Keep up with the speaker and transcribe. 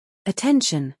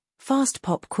Attention, fast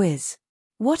pop quiz.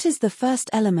 What is the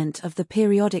first element of the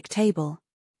periodic table?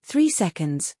 3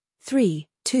 seconds. 3,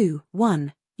 2,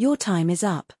 1, your time is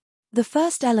up. The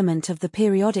first element of the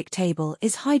periodic table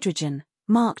is hydrogen,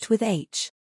 marked with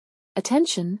H.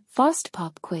 Attention, fast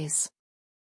pop quiz.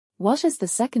 What is the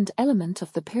second element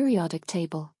of the periodic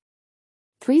table?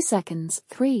 3 seconds.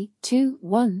 3, 2,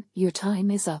 1, your time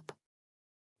is up.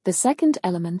 The second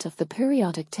element of the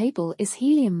periodic table is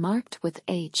helium, marked with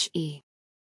He.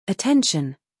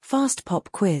 Attention, fast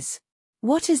pop quiz.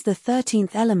 What is the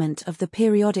 13th element of the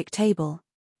periodic table?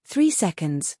 3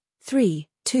 seconds. 3,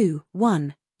 2,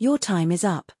 1, your time is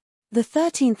up. The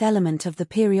 13th element of the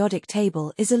periodic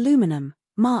table is aluminum,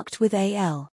 marked with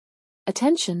Al.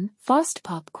 Attention, fast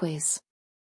pop quiz.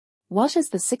 What is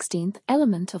the 16th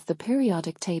element of the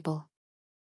periodic table?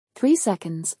 3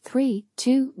 seconds. 3,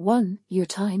 2, 1, your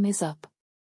time is up.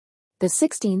 The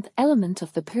 16th element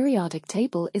of the periodic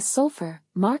table is sulfur,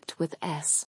 marked with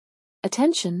S.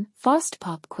 Attention, fast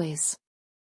pop quiz.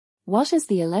 What is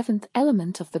the 11th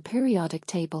element of the periodic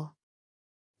table?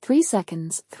 3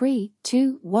 seconds. 3,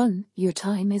 2, 1, your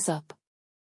time is up.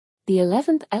 The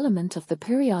 11th element of the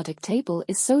periodic table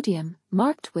is sodium,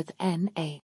 marked with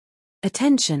Na.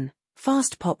 Attention,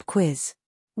 fast pop quiz.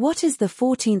 What is the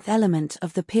 14th element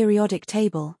of the periodic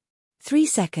table? 3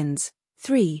 seconds.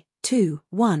 3, 2,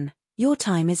 1, your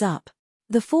time is up.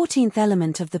 The 14th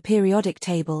element of the periodic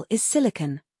table is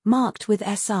silicon, marked with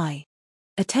Si.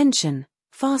 Attention,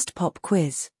 fast pop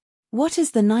quiz. What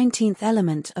is the 19th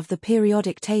element of the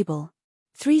periodic table?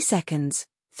 3 seconds.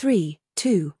 3,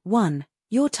 2, 1,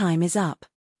 your time is up.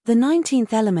 The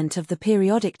 19th element of the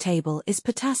periodic table is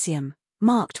potassium,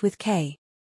 marked with K.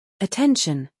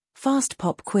 Attention, fast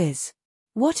pop quiz.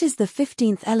 What is the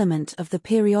 15th element of the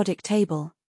periodic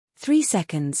table? 3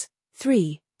 seconds.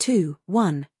 3, 2,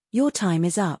 1, your time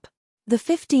is up. The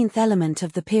 15th element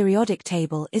of the periodic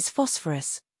table is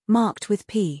phosphorus, marked with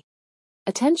P.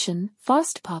 Attention,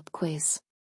 fast pop quiz.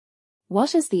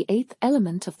 What is the 8th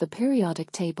element of the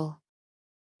periodic table?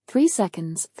 3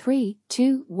 seconds. 3,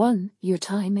 2, 1, your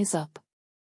time is up.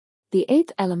 The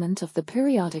 8th element of the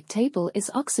periodic table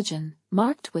is oxygen,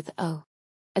 marked with O.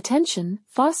 Attention,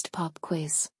 fast pop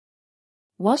quiz.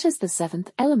 What is the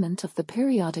 7th element of the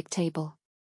periodic table?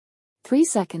 3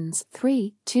 seconds.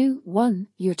 3, 2, 1,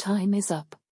 your time is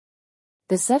up.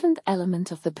 The 7th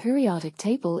element of the periodic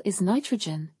table is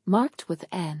nitrogen, marked with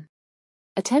N.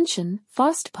 Attention,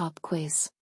 fast pop quiz.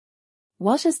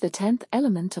 What is the 10th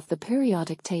element of the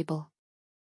periodic table?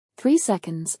 3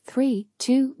 seconds. 3,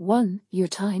 2, 1, your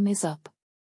time is up.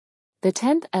 The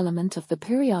 10th element of the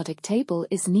periodic table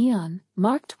is neon,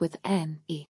 marked with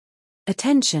Ne.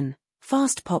 Attention,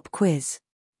 fast pop quiz.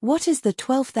 What is the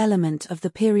 12th element of the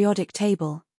periodic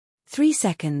table? 3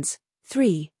 seconds.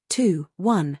 3, 2,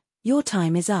 1, your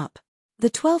time is up. The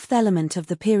 12th element of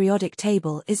the periodic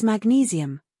table is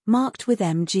magnesium, marked with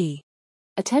Mg.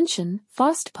 Attention,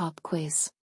 fast pop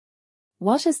quiz.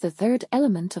 What is the 3rd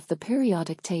element of the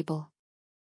periodic table?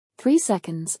 3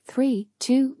 seconds. 3,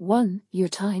 2, 1, your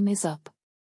time is up.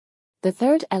 The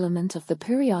 3rd element of the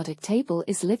periodic table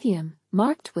is lithium,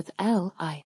 marked with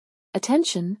Li.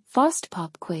 Attention, fast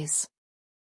pop quiz.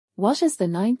 What is the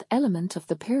 9th element of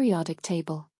the periodic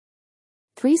table?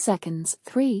 3 seconds.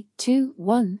 3, 2,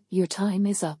 1, your time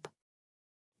is up.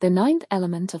 The 9th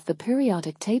element of the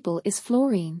periodic table is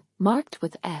fluorine, marked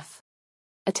with F.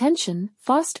 Attention,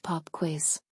 fast pop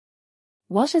quiz.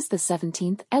 What is the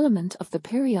 17th element of the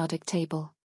periodic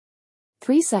table?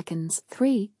 3 seconds.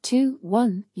 3, 2,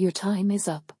 1, your time is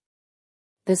up.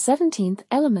 The 17th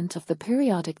element of the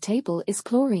periodic table is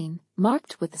chlorine,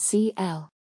 marked with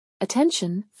Cl.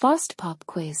 Attention, fast pop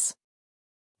quiz.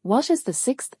 What is the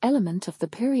 6th element of the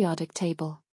periodic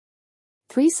table?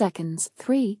 3 seconds.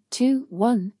 3, 2,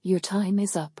 1, your time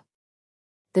is up.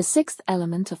 The 6th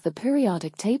element of the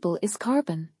periodic table is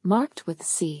carbon, marked with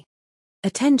C.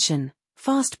 Attention,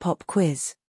 fast pop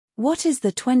quiz. What is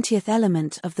the 20th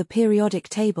element of the periodic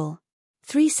table?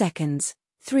 3 seconds.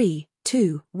 3,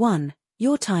 2, 1,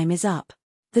 your time is up.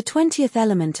 The 20th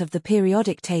element of the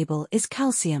periodic table is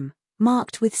calcium,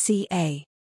 marked with Ca.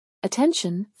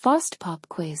 Attention, fast pop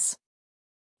quiz.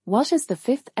 What is the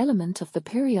 5th element of the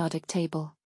periodic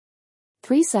table?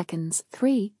 3 seconds.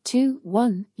 3, 2,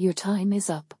 1, your time is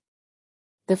up.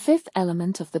 The 5th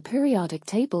element of the periodic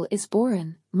table is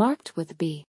boron, marked with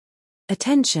B.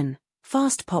 Attention,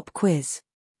 fast pop quiz.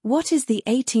 What is the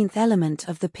 18th element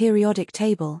of the periodic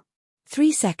table?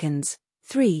 3 seconds.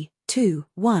 3, 2,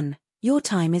 1, your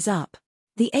time is up.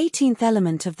 The 18th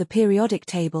element of the periodic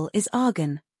table is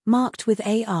argon, marked with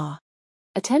Ar.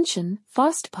 Attention,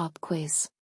 fast pop quiz.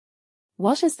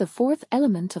 What is the fourth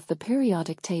element of the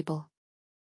periodic table?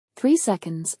 3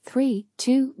 seconds, 3,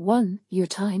 2, 1, your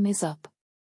time is up.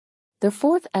 The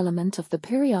fourth element of the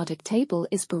periodic table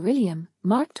is beryllium,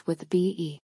 marked with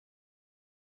Be.